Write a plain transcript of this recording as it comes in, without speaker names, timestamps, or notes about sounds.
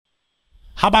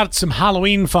How about some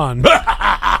Halloween fun?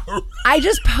 I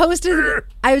just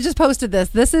posted this.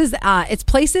 This is it's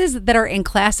places that are in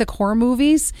classic horror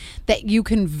movies that you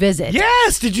can visit.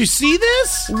 Yes. Did you see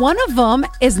this? One of them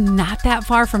is not that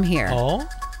far from here. Oh.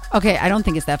 Okay, I don't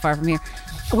think it's that far from here.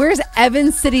 Where's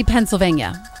Evans City,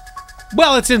 Pennsylvania?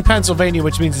 Well, it's in Pennsylvania,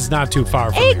 which means it's not too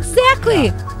far from here.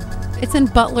 Exactly. It's in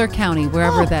Butler County,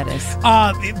 wherever that is.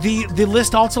 The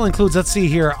list also includes, let's see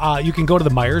here, you can go to the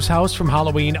Myers house from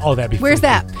Halloween. Oh, that'd be Where's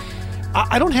freaky. that?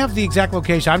 I don't have the exact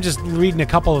location. I'm just reading a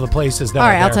couple of the places that All are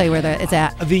right, there. I'll tell you where it's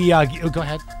at. Go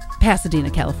ahead.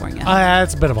 Pasadena, California.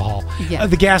 That's a bit of a haul. Yeah.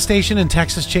 The gas station in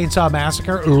Texas Chainsaw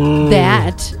Massacre. Ooh.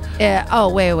 That.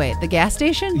 Wait. The gas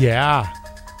station? Yeah.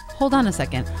 Hold on a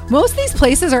second. Most of these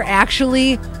places are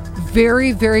actually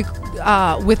very, very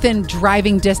within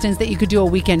driving distance that you could do a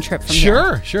weekend trip from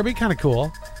here. Sure. It'd be kind of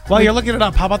cool. While you're looking it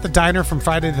up, how about the diner from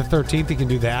Friday the 13th? You can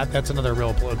do that. That's another real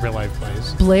life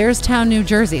place. Blairstown, New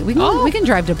Jersey. We can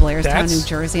drive to Blairstown, New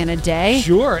Jersey in a day.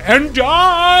 Sure. And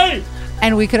die!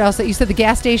 And we could also, you said the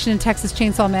gas station in Texas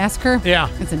Chainsaw Massacre? Yeah.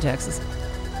 It's in Texas.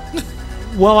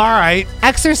 Well, all right.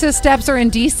 Exorcist steps are in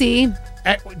D.C.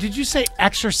 Did you say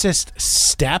Exorcist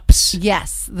steps?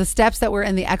 Yes, the steps that were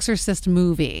in the Exorcist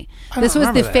movie. I This don't was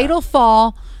the remember that. fatal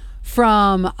fall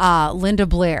from Linda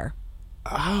Blair.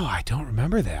 Oh, I don't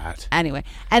remember that. Anyway,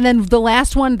 and then the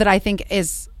last one that I think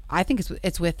it's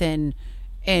within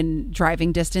in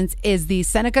driving distance is the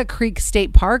Seneca Creek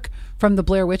State Park from the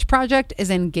Blair Witch Project is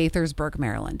in Gaithersburg,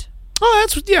 Maryland. Oh,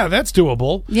 that's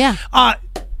doable. Yeah.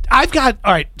 I've got,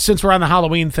 all right, since we're on the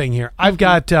Halloween thing here, I've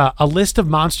got a list of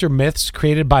monster myths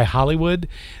created by Hollywood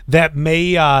that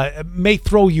may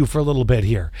throw you for a little bit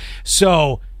here.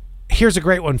 So here's a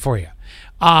great one for you.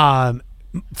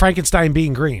 Frankenstein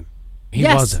being green. He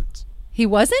wasn't. He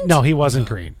wasn't? No, he wasn't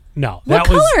green. No. What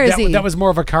color is he? That was more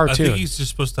of a I cartoon. think he's just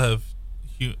supposed to have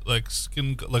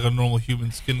skin, like a normal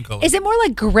human skin color. Is it more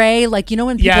like gray, like, you know,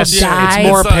 when people Yes, die? it's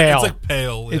more not- pale. It's like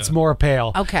pale. Yeah. It's more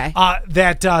pale. Okay.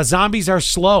 That zombies are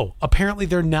slow. Apparently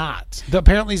they're not.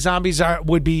 Apparently zombies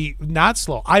would be not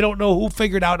slow. I don't know who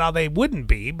figured out how they wouldn't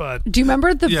be, but Do you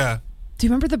remember the Yeah. Do you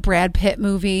remember the Brad Pitt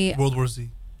movie? World War Z.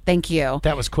 Thank you.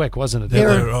 that was quick, wasn't it? Yeah,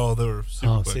 They they were- were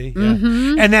super Oh, quick. see, yeah.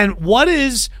 And then, what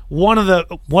is one of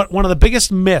the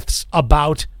biggest myths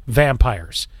about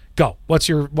vampires? Go. What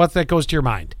that goes to your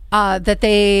mind? That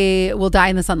they will die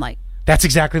in the sunlight. That's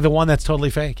exactly the one that's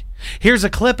totally fake. Here's a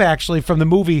clip actually from the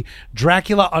movie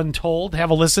Dracula Untold.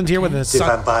 Have a listen here with the The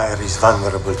vampire is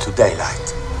vulnerable to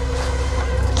daylight.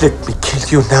 Let me kill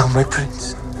you now, my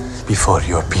prince, before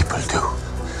your people do.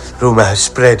 Rumor has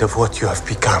spread of what you have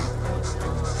become.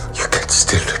 You can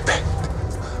still repent.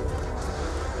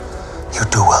 You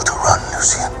do well to run,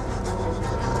 Lucian.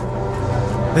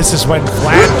 This is when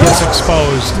Vlad gets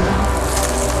exposed.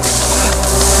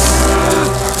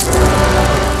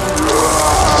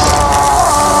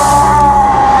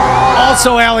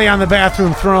 Also, Allie on the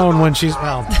bathroom throne when she's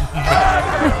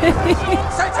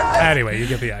Anyway, you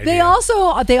get the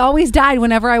idea. They always died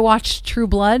whenever I watched True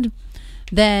Blood.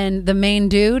 Then the main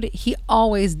dude, he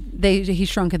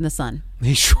shrunk in the sun.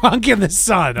 He shrunk in the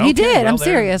sun. He Okay, did. well, I'm there-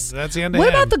 serious. That's the end of What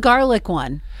him. about the garlic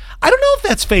one? I don't know if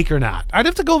that's fake or not. I'd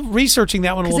have to go researching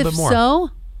that one a Because little if bit more. so,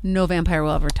 no vampire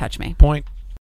will ever touch me. Point.